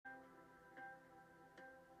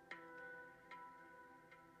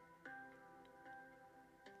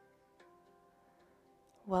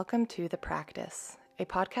Welcome to The Practice, a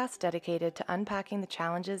podcast dedicated to unpacking the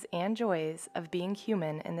challenges and joys of being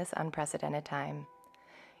human in this unprecedented time.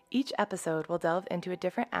 Each episode will delve into a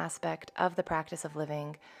different aspect of the practice of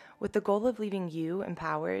living, with the goal of leaving you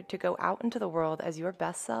empowered to go out into the world as your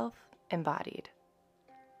best self, embodied.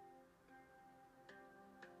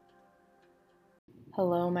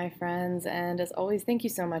 Hello, my friends, and as always, thank you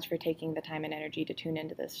so much for taking the time and energy to tune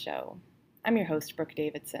into this show. I'm your host, Brooke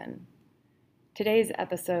Davidson. Today's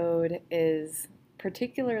episode is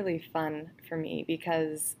particularly fun for me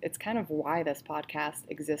because it's kind of why this podcast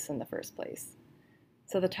exists in the first place.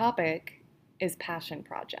 So the topic is passion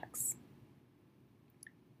projects.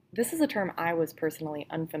 This is a term I was personally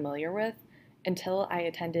unfamiliar with until I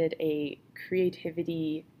attended a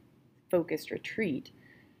creativity-focused retreat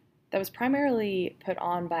that was primarily put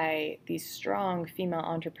on by these strong female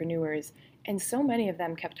entrepreneurs, and so many of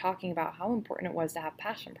them kept talking about how important it was to have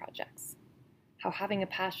passion projects. How having a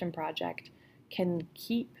passion project can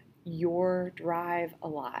keep your drive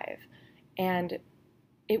alive. And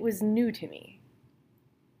it was new to me.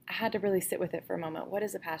 I had to really sit with it for a moment. What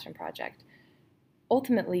is a passion project?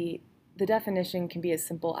 Ultimately, the definition can be as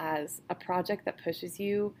simple as a project that pushes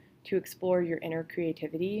you to explore your inner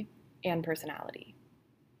creativity and personality.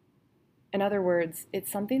 In other words,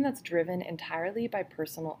 it's something that's driven entirely by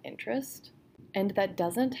personal interest and that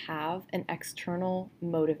doesn't have an external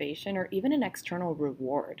motivation or even an external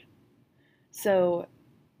reward. So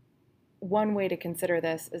one way to consider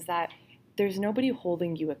this is that there's nobody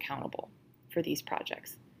holding you accountable for these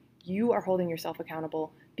projects. You are holding yourself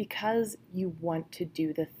accountable because you want to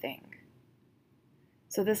do the thing.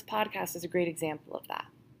 So this podcast is a great example of that.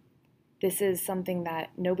 This is something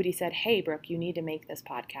that nobody said, hey, Brooke, you need to make this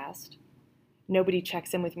podcast. Nobody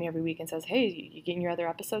checks in with me every week and says, hey, you getting your other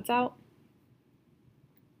episodes out?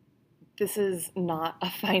 This is not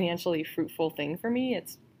a financially fruitful thing for me.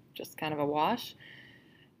 It's just kind of a wash.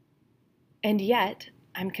 And yet,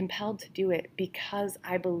 I'm compelled to do it because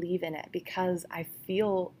I believe in it, because I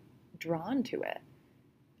feel drawn to it.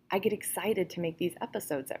 I get excited to make these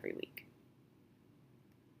episodes every week.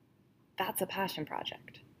 That's a passion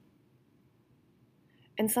project.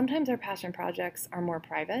 And sometimes our passion projects are more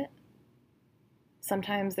private.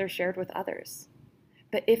 Sometimes they're shared with others.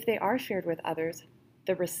 But if they are shared with others,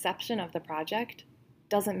 the reception of the project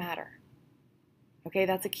doesn't matter. Okay,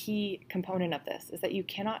 that's a key component of this, is that you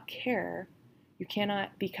cannot care, you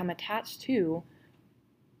cannot become attached to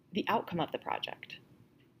the outcome of the project.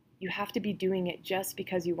 You have to be doing it just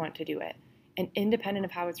because you want to do it. And independent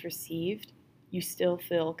of how it's received, you still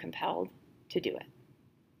feel compelled to do it.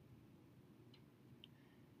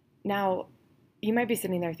 Now, you might be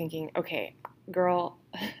sitting there thinking, okay, girl,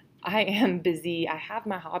 I am busy. I have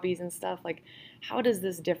my hobbies and stuff. Like, how does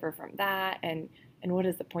this differ from that? And what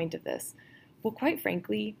is the point of this? Well, quite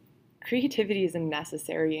frankly, creativity is a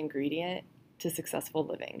necessary ingredient to successful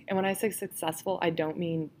living. And when I say successful, I don't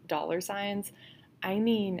mean dollar signs. I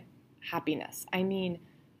mean happiness. I mean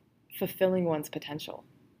fulfilling one's potential.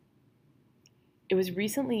 It was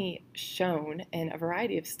recently shown in a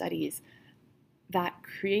variety of studies that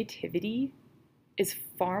creativity is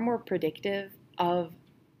far more predictive of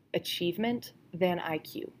achievement than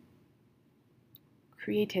IQ.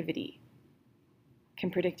 Creativity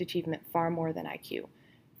can predict achievement far more than IQ.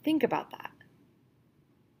 Think about that.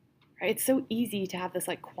 Right? It's so easy to have this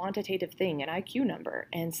like quantitative thing, an IQ number,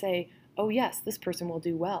 and say, oh yes, this person will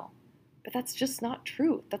do well. But that's just not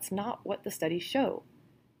true. That's not what the studies show.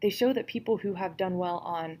 They show that people who have done well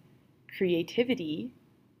on creativity,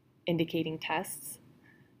 indicating tests,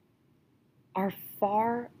 are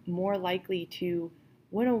far more likely to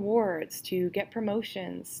win awards, to get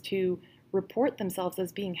promotions, to report themselves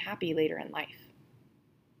as being happy later in life.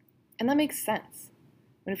 And that makes sense.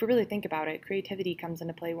 And if we really think about it, creativity comes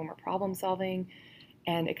into play when we're problem solving,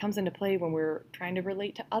 and it comes into play when we're trying to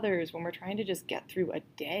relate to others, when we're trying to just get through a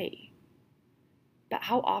day. But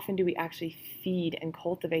how often do we actually feed and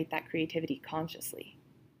cultivate that creativity consciously?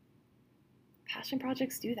 Passion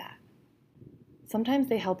projects do that. Sometimes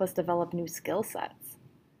they help us develop new skill sets.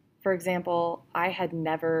 For example, I had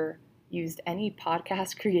never used any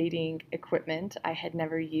podcast creating equipment. I had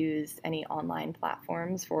never used any online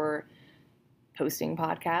platforms for posting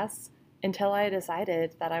podcasts until I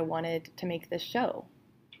decided that I wanted to make this show.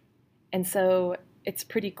 And so it's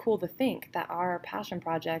pretty cool to think that our passion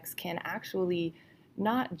projects can actually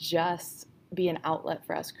not just be an outlet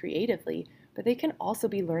for us creatively, but they can also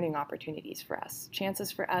be learning opportunities for us,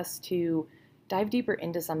 chances for us to dive deeper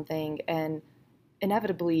into something and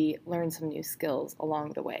inevitably learn some new skills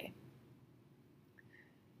along the way.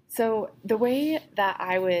 So the way that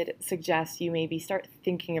I would suggest you maybe start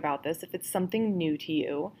thinking about this, if it's something new to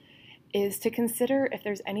you, is to consider if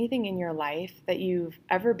there's anything in your life that you've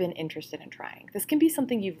ever been interested in trying. This can be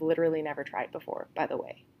something you've literally never tried before, by the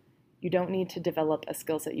way. You don't need to develop a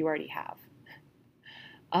skill set you already have.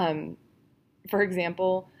 For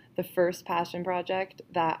example, the first passion project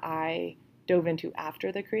that I dove into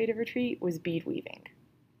after the creative retreat was bead weaving.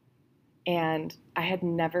 And I had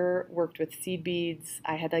never worked with seed beads.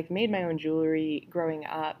 I had like made my own jewelry growing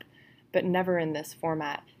up, but never in this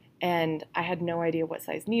format. And I had no idea what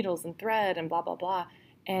size needles and thread and blah, blah, blah.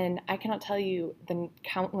 And I cannot tell you the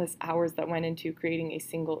countless hours that went into creating a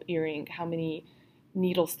single earring, how many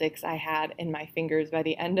needle sticks I had in my fingers by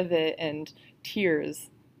the end of it, and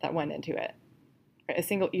tears that went into it. A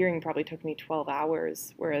single earring probably took me 12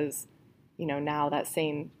 hours, whereas, now that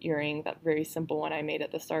same earring, that very simple one I made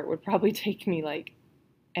at the start, would probably take me like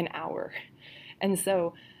an hour. And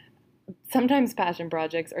so sometimes passion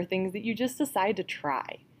projects are things that you just decide to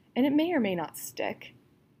try, and it may or may not stick.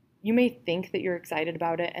 You may think that you're excited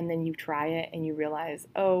about it, and then you try it and you realize,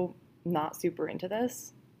 oh, not super into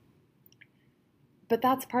this. But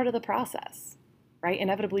that's part of the process, right?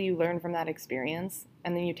 Inevitably, you learn from that experience,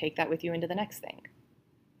 and then you take that with you into the next thing.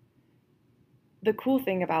 The cool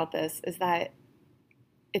thing about this is that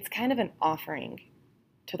it's kind of an offering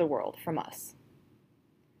to the world from us.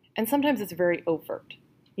 And sometimes it's very overt.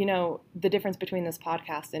 The difference between this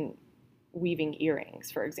podcast and weaving earrings,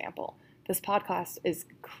 for example. This podcast is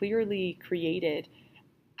clearly created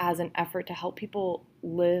as an effort to help people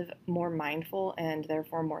live more mindful and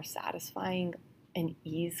therefore more satisfying and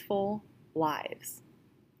easeful lives.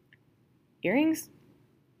 Earrings,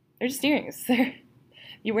 they're just earrings.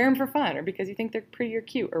 You wear them for fun or because you think they're pretty or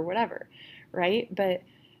cute or whatever, right? But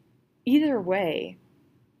either way,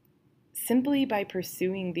 simply by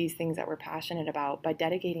pursuing these things that we're passionate about, by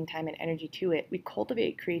dedicating time and energy to it, we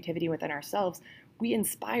cultivate creativity within ourselves. We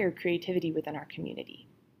inspire creativity within our community.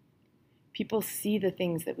 People see the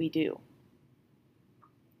things that we do.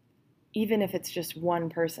 Even if it's just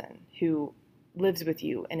one person who lives with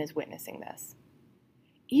you and is witnessing this.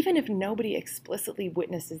 Even if nobody explicitly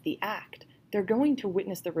witnesses the act, they're going to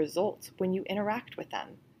witness the results when you interact with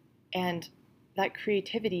them. And that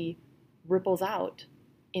creativity ripples out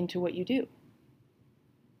into what you do.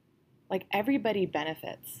 Like, everybody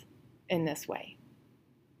benefits in this way.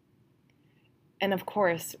 And of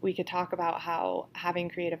course, we could talk about how having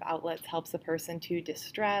creative outlets helps a person to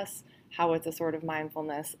distress, how it's a sort of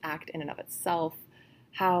mindfulness act in and of itself,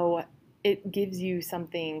 how it gives you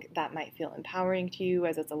something that might feel empowering to you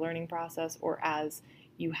as it's a learning process, or as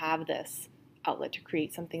you have this outlet to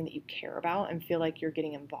create something that you care about and feel like you're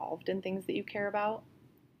getting involved in things that you care about.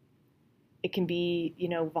 It can be,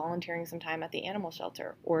 volunteering some time at the animal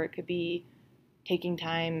shelter, or it could be taking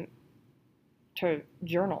time to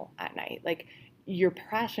journal at night. Like, your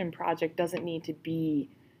passion project doesn't need to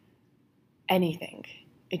be anything.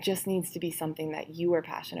 It just needs to be something that you are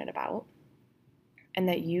passionate about and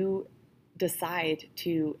that you decide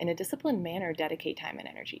to, in a disciplined manner, dedicate time and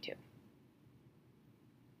energy to.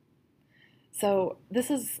 So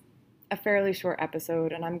this is a fairly short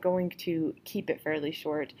episode, and I'm going to keep it fairly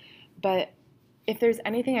short. But if there's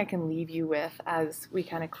anything I can leave you with as we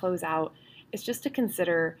kind of close out, it's just to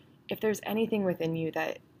consider if there's anything within you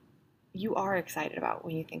that you are excited about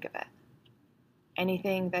when you think of it.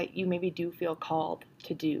 Anything that you maybe do feel called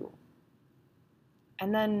to do.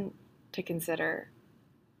 And then to consider,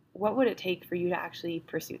 what would it take for you to actually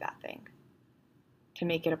pursue that thing? To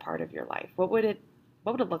make it a part of your life? What would it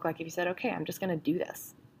look like if you said, okay, I'm just going to do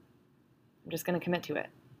this. I'm just going to commit to it.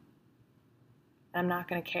 And I'm not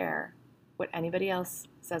going to care what anybody else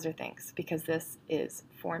says or thinks, because this is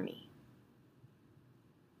for me.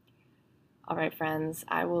 All right, friends,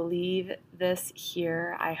 I will leave this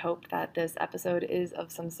here. I hope that this episode is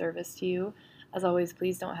of some service to you. As always,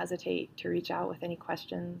 please don't hesitate to reach out with any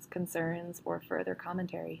questions, concerns, or further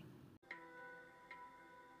commentary.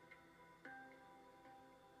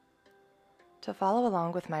 To follow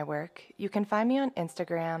along with my work, you can find me on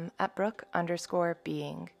Instagram at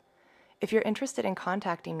Brooke_being. If you're interested in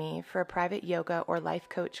contacting me for a private yoga or life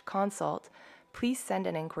coach consult, please send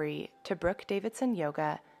an inquiry to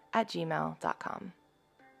brookedavidsonyoga@gmail.com.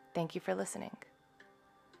 Thank you for listening.